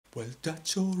Well,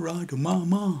 that's alright, oh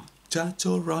mama, that's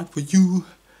alright for you.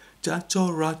 That's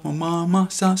alright, my mama,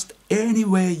 just any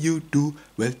way you do.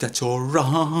 Well, that's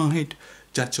alright,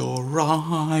 that's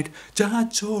alright,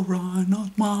 that's alright,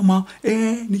 not mama,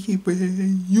 any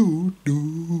way you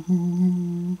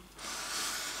do.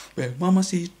 Well, mama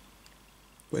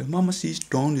sees,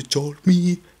 don't told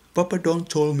me, papa don't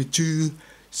told me too.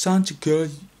 Santi girl,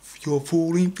 your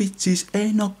fooling bitches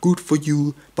ain't not good for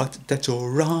you, but that's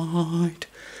alright.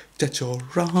 That's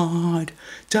alright,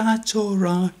 that's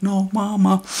alright, no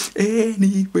mama,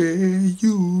 any way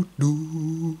you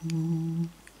do.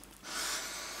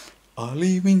 I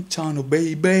live in town, oh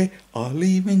baby, I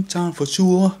live in town for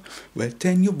sure. Well,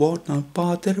 then you won't not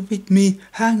bother with me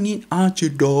hanging out your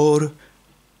door.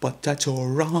 But that's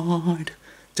alright,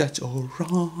 that's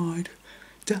alright,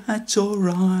 that's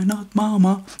alright, not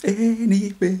mama,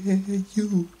 any way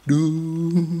you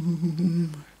do.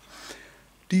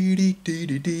 Dee dee dee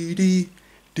dee dee dee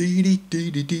dee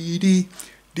dee dee dee dee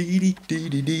dee dee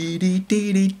dee dee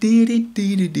dee dee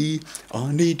dee dee dee.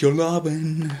 I need your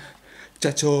lovin'.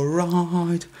 That's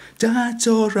alright,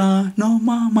 no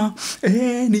mama,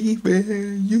 any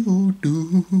way you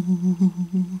do.